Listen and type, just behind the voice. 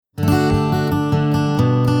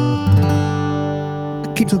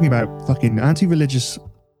keep talking about fucking anti-religious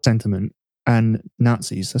sentiment and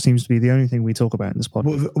Nazis. That seems to be the only thing we talk about in this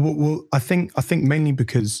podcast. Well, I think mainly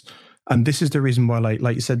because, and this is the reason why,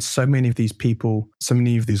 like you said, so many of these people, so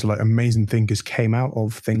many of these like amazing thinkers came out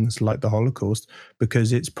of things like the Holocaust,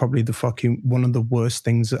 because it's probably the fucking one of the worst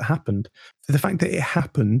things that happened. The fact that it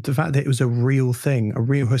happened, the fact that it was a real thing, a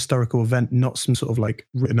real historical event, not some sort of like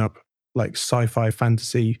written up like sci-fi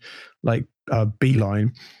fantasy, like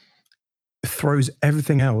beeline, throws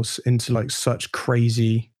everything else into like such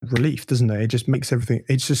crazy relief, doesn't it? It just makes everything,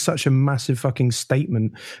 it's just such a massive fucking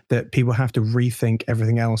statement that people have to rethink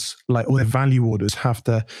everything else. Like all their value orders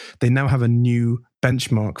they now have a new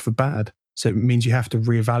benchmark for bad. So it means you have to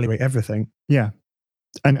reevaluate everything. Yeah.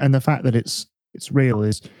 And the fact that it's real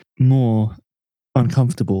is more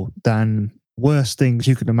uncomfortable than worse things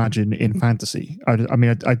you could imagine in fantasy. I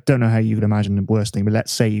mean, I don't know how you could imagine the worst thing, but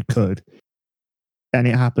let's say you could. And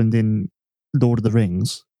it happened in Lord of the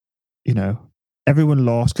Rings, you know, everyone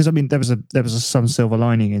lost, because I mean there was some silver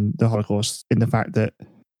lining in the Holocaust in the fact that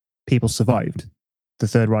people survived. The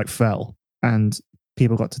Third Reich fell, and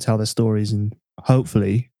people got to tell their stories, and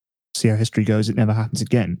hopefully, see how history goes, it never happens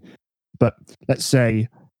again. But let's say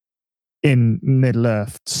in Middle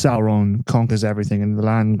Earth, Sauron conquers everything, and the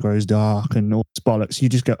land grows dark, and all this bollocks. You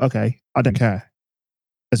just go, okay, I don't care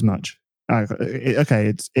as much.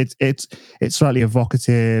 Okay, it's slightly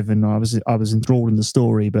evocative, and I was enthralled in the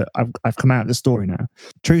story, but I've come out of the story now.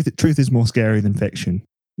 Truth is more scary than fiction.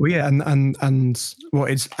 Well, yeah, and well,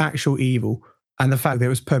 it's actual evil, and the fact that it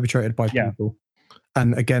was perpetrated by people.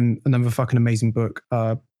 And again, another fucking amazing book,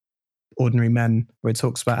 Ordinary Men, where it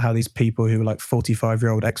talks about how these people who were like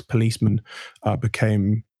 45-year-old ex-policemen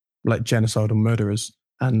became like genocidal murderers,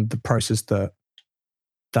 and the process that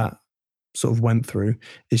sort of went through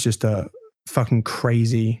is just a fucking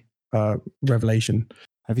crazy revelation.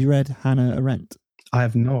 Have you read Hannah Arendt? I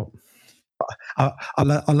have not.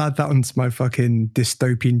 I'll add that onto my fucking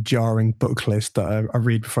dystopian jarring book list that I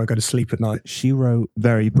read before I go to sleep at night. She wrote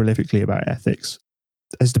very prolifically about ethics.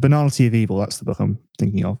 As The Banality of Evil, that's the book I'm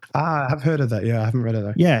thinking of. I've heard of that. Yeah, I haven't read it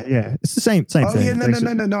though. Yeah, it's the same thing. Yeah,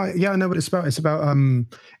 no. Yeah, I know what it's about. It's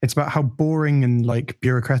about how boring and like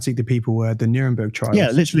bureaucratic the people were at the Nuremberg trials. Yeah,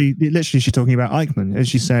 literally, she's talking about Eichmann, and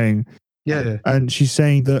she's saying, and she's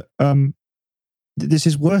saying that this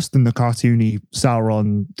is worse than the cartoony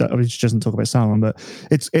Sauron. I mean, she doesn't talk about Sauron, but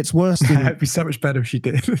it's worse than. It'd be so much better if she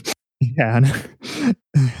did. Yeah,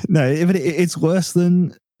 no, but it's worse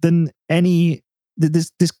than any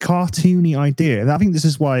this cartoony idea. I think this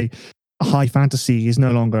is why high fantasy is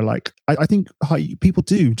no longer like. I think people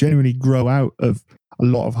do genuinely grow out of a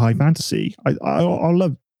lot of high fantasy. I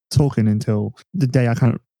love talking until the day I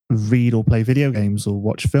can't read or play video games or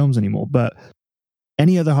watch films anymore. But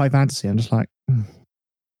any other high fantasy, I'm just like,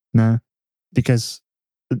 no, because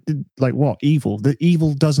like what evil? The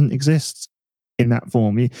evil doesn't exist in that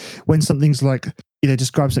form. When something's like,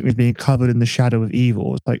 describe something as being covered in the shadow of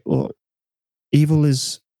evil, it's like, well, evil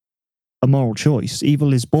is a moral choice.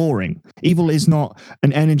 Evil is boring. Evil is not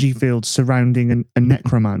an energy field surrounding a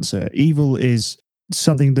necromancer. Evil is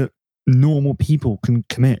something that normal people can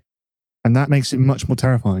commit, and that makes it much more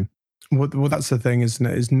terrifying. Well, that's the thing, isn't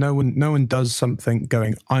it? Is no one does something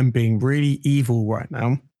going, I'm being really evil right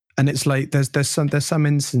now, and it's like there's some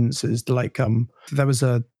instances like there was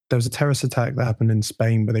a terrorist attack that happened in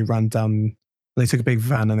Spain where they took a big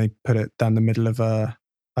van and they put it down the middle of La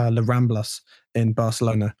Ramblas in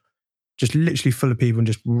Barcelona, just literally full of people, and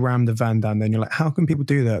just rammed the van down there. And you're like, how can people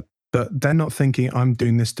do that? But they're not thinking I'm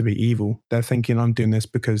doing this to be evil. They're thinking I'm doing this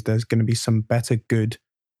because there's going to be some better good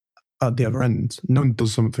at the other end. No one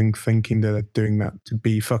does something thinking they're doing that to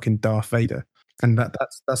be fucking Darth Vader. And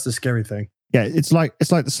that's the scary thing. Yeah, it's like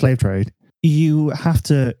the slave trade. You have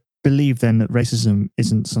to believe then that racism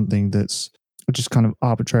isn't something that's just kind of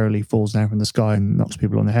arbitrarily falls down from the sky and knocks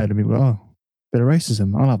people on the head and people go, oh, bit of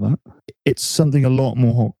racism, I'll have that. It's something a lot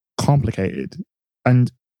more complicated. And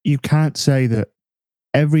you can't say that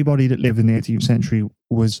everybody that lived in the 18th century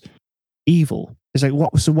was evil. It's like,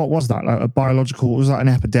 what was that? Like a biological, was that an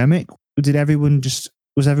epidemic? Was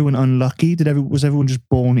everyone unlucky? Was everyone just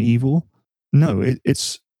born evil? No,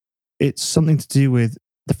 it's something to do with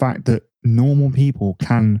the fact that normal people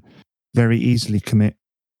can very easily commit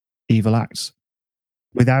evil acts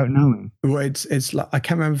without knowing. Well, it's like, I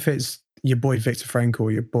can't remember if it's your boy Viktor Frankl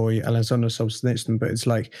or your boy Alexander Solzhenitsyn, but it's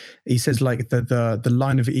like, he says like the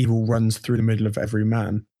line of evil runs through the middle of every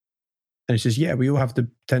man. And it says, yeah, we all have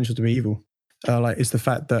the potential to be evil. Like it's the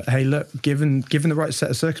fact that, hey, look, given the right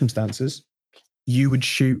set of circumstances, you would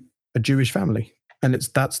shoot a Jewish family, and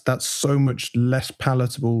that's so much less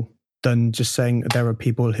palatable than just saying there are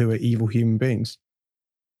people who are evil human beings.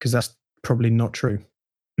 because that's probably not true.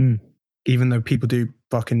 Mm. Even though people do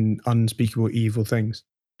fucking unspeakable evil things.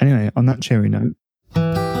 Anyway, on that cheery note.